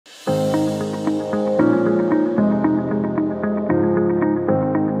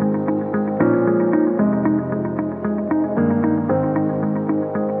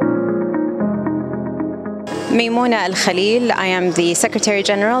Maimoonah Al Khalil. I am the Secretary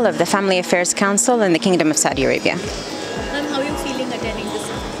General of the Family Affairs Council in the Kingdom of Saudi Arabia. How are you feeling attending this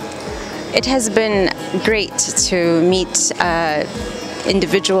summit? It has been great to meet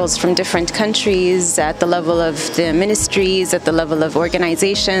individuals from different countries at the level of the ministries, at the level of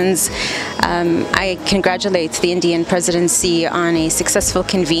organizations. I congratulate the Indian presidency on a successful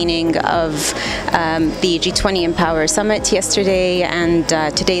convening of the G20 Empower Summit yesterday and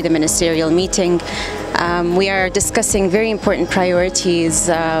today the ministerial meeting. We are discussing very important priorities,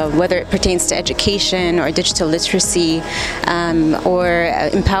 whether it pertains to education or digital literacy or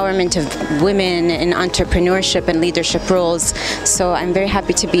empowerment of women in entrepreneurship and leadership roles. So I'm very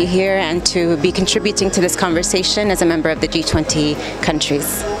happy to be here and to be contributing to this conversation as a member of the G20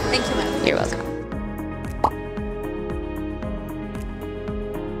 countries. Thank you, madam. You're welcome.